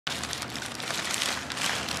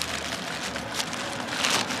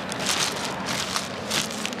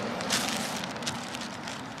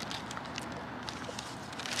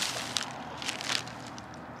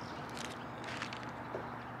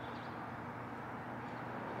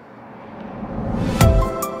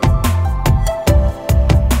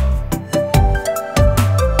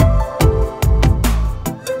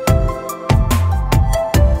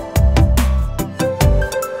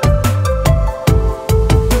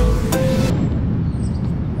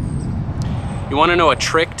You want to know a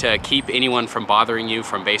trick to keep anyone from bothering you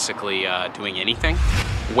from basically doing anything?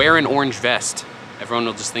 Wear an orange vest. Everyone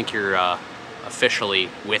will just think you're officially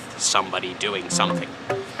with somebody doing something.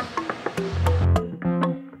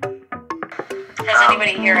 Has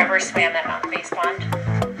anybody here ever swam that mountain-based pond?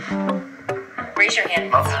 Raise your hand.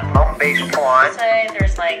 Mountain-based pond. Say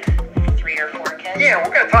there's like 3 or 4 kids. Yeah,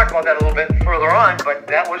 we're going to talk about that a little bit further on, but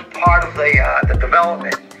that was part of the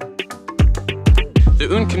development. The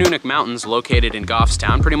Uncanoonuc Mountains, located in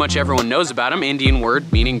Goffstown, pretty much everyone knows about them, Indian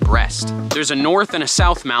word meaning breast. There's a north and a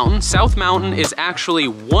south mountain. South mountain is actually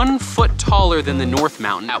 1 foot taller than the north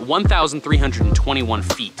mountain at 1,321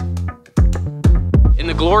 feet. In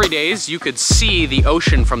the glory days, you could see the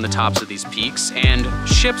ocean from the tops of these peaks, and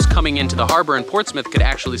ships coming into the harbor in Portsmouth could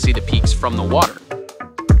actually see the peaks from the water.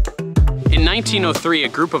 In 1903, a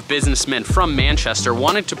group of businessmen from Manchester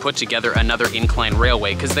wanted to put together another incline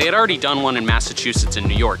railway because they had already done one in Massachusetts and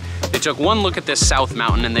New York. They took one look at this South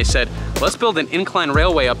Mountain and they said, let's build an incline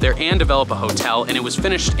railway up there and develop a hotel, and it was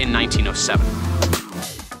finished in 1907.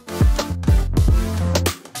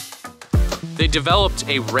 They developed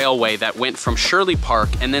a railway that went from Shirley Park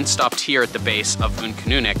and then stopped here at the base of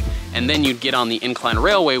Uncanoonuc, and then you'd get on the incline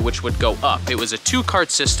railway, which would go up. It was a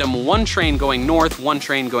 2-cart system, 1 train going north, 1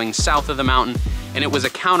 train going south of the mountain, and it was a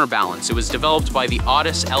counterbalance. It was developed by the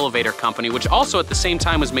Otis Elevator Company, which also at the same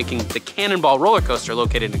time was making the Cannonball roller coaster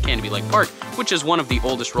located in Canby Lake Park, which is one of the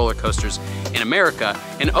oldest roller coasters in America.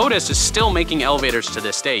 And Otis is still making elevators to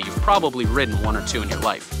this day. You've probably ridden 1 or 2 in your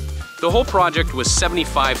life. The whole project was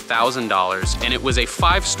 $75,000, and it was a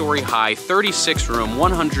 5-story high, 36-room,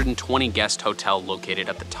 120-guest hotel located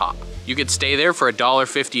at the top. You could stay there for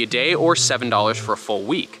 $1.50 a day or $7 for a full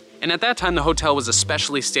week. And at that time, the hotel was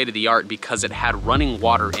especially state-of-the-art because it had running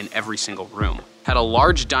water in every single room. Had a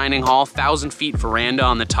large dining hall, 1,000-feet veranda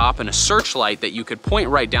on the top, and a searchlight that you could point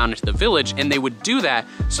right down into the village, and they would do that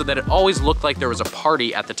so that it always looked like there was a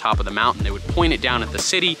party at the top of the mountain. They would point it down at the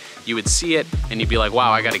city, you would see it, and you'd be like,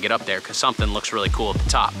 wow, I gotta get up there because something looks really cool at the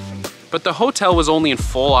top. But the hotel was only in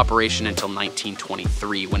full operation until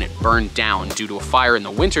 1923 when it burned down due to a fire in the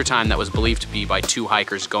wintertime that was believed to be by 2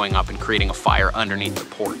 hikers going up and creating a fire underneath the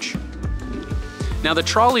porch. Now, the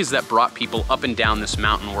trolleys that brought people up and down this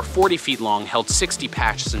mountain were 40 feet long, held 60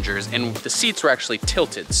 passengers, and the seats were actually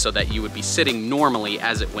tilted so that you would be sitting normally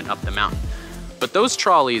as it went up the mountain. But those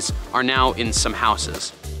trolleys are now in some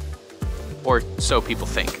houses, or so people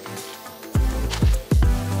think.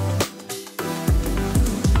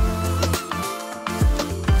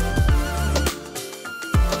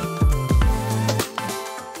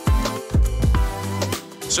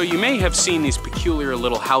 So you may have seen these peculiar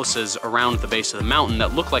little houses around the base of the mountain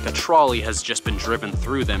that look like a trolley has just been driven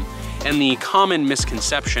through them. And the common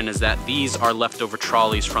misconception is that these are leftover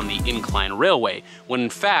trolleys from the incline railway, when in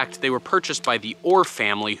fact they were purchased by the Orr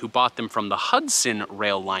family, who bought them from the Hudson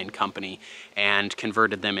Rail Line Company and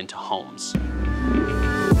converted them into homes.